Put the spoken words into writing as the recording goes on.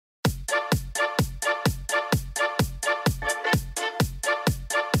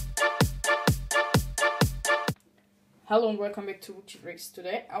Hello and welcome back to Bricks.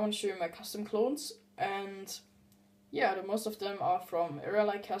 Today I want to show you my custom clones, and yeah, most of them are from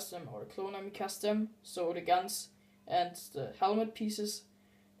Arealight custom or Clone Army custom. So the guns and the helmet pieces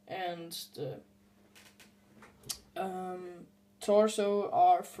and the torso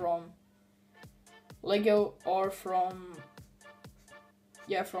are from Lego or from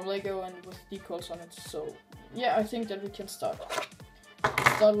Lego and with decals on it. So yeah, I think that we can start.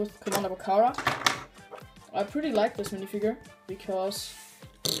 Start with Commander Bakara. I pretty like this minifigure because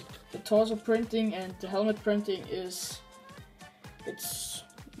the torso printing and the helmet printing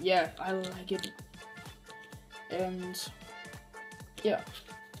I like it. And yeah,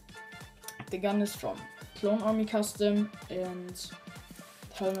 the gun is from Clone Army custom and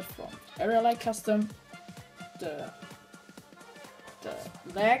the helmet from Arealight custom. The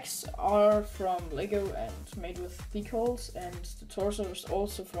legs are from Lego and made with decals, and the torso is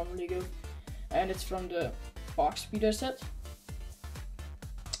also from Lego and it's from the box speeder set.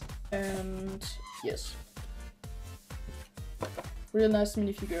 And yes, real nice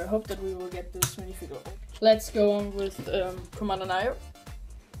minifigure. I hope that we will get this minifigure. Let's go on with Commander Nayo.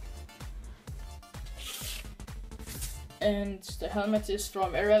 And the helmet is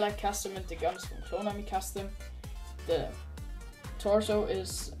from Arealight custom and the gun is from Clone Army custom. The torso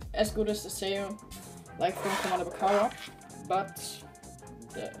is as good as the same like from Commander Bakara, but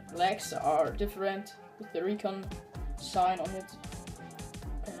the legs are different with the recon sign on it.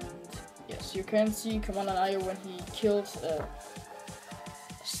 And yes, you can see Commander Nayo when he killed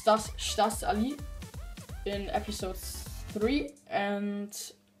Stas Ali in episode 3,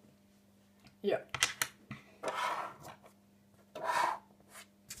 and yeah.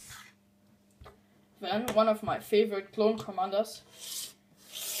 Then one of my favorite clone commanders,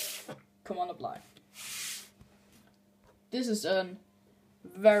 Commander Bly. This is a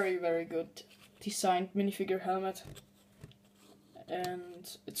very good designed minifigure helmet,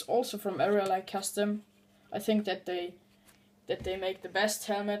 and it's also from Arealight custom. I think that they make the best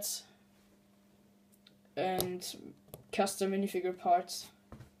helmets and custom minifigure parts.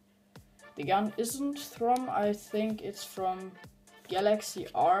 The gun isn't from, I think it's from Galaxy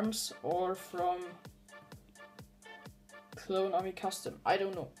Arms or from Clone Army custom, I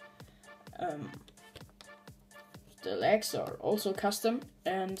don't know. The legs are also custom,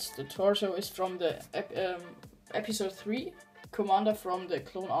 and the torso is from the episode 3 commander from the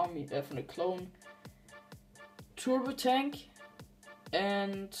Clone Army, from the Clone Turbo Tank,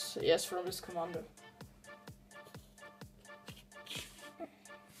 and yes, from this commander.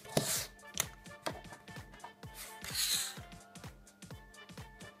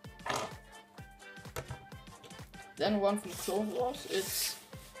 Then one from Clone Wars, it's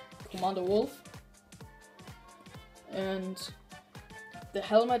Commander Wolf. And the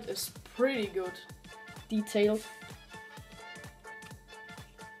helmet is pretty good, detailed.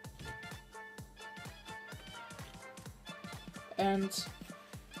 And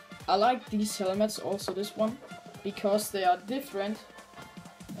I like these helmets, also this one, because they are different.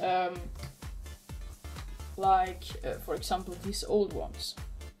 For example, these old ones.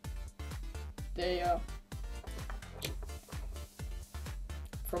 They are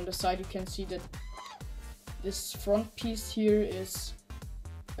from the side. You can see that this front piece here is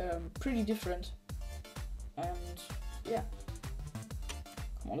pretty different, and yeah,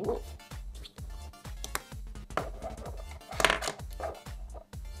 come on, Wolf.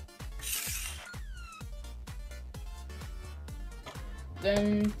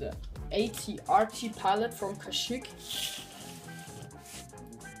 Then the AT-RT pilot from Kashyyyk,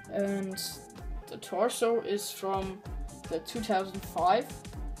 and the torso is from the 2005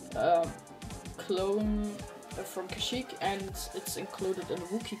 clone from Kashyyyk, and it's included in the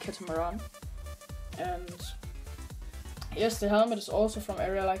Wookiee Catamaran. And yes, the helmet is also from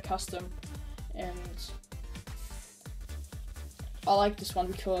Arealight custom, and I like this one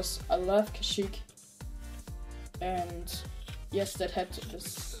because I love Kashyyyk, and yes, that had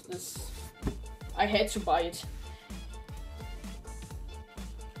this I had to buy it.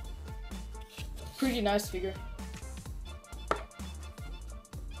 Pretty nice figure.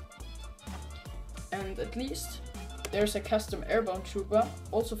 And at least there's a custom airborne trooper,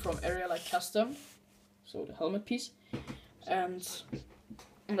 also from Arealight custom, so the helmet piece, and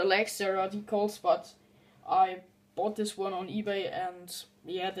on the legs there are decals, but I bought this one on eBay, and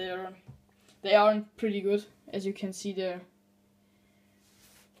yeah, they aren't pretty good, as you can see there.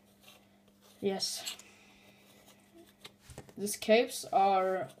 Yes, these capes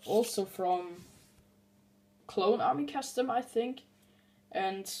are also from Clone Army custom, I think.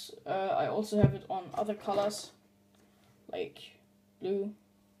 And I also have it on other colors, like blue.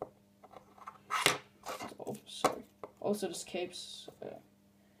 Oh, sorry. Also the escapes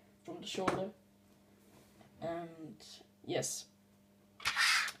from the shoulder. And yes,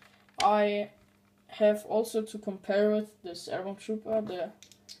 I have also to compare with this Airborne Trooper, the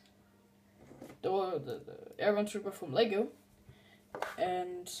Airborne Trooper from Lego.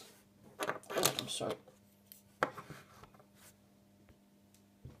 And oh, I'm sorry.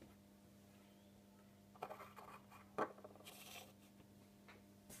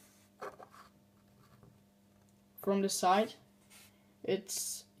 From the side,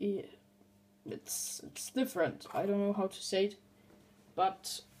 it's different. I don't know how to say it,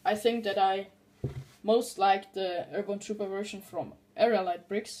 but I think that I most like the Airborne Trooper version from Arealight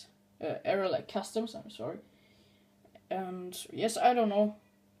bricks, Arealight Customs. I'm sorry. And yes, I don't know.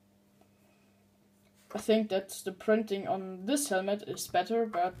 I think that the printing on this helmet is better,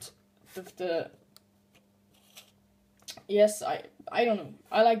 but with the yes, I don't know.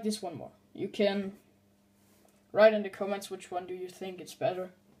 I like this one more. You can write in the comments which one do you think is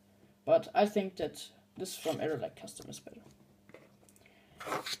better, but I think that this from Arealight Custom is better.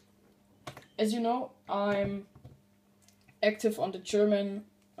 As you know, I'm active on the German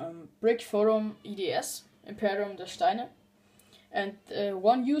brick forum EDS, Imperium der Steine, and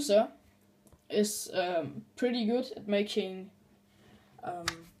one user is pretty good at making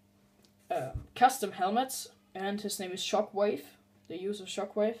custom helmets, and his name is Shockwave, the user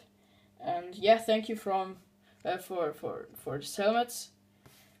Shockwave. And yeah, thank you for his helmets.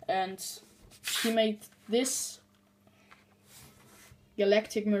 And he made this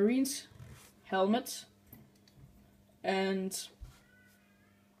Galactic Marines helmet, and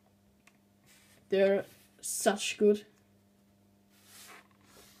they're such good.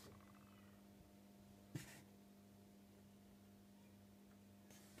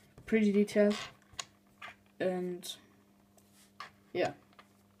 Pretty detailed, and yeah,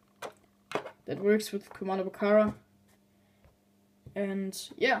 that works with Commander Bakara. And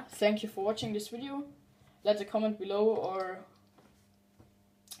yeah, thank you for watching this video. Let a comment below or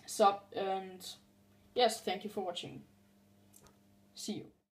sub, and yes, thank you for watching. See you.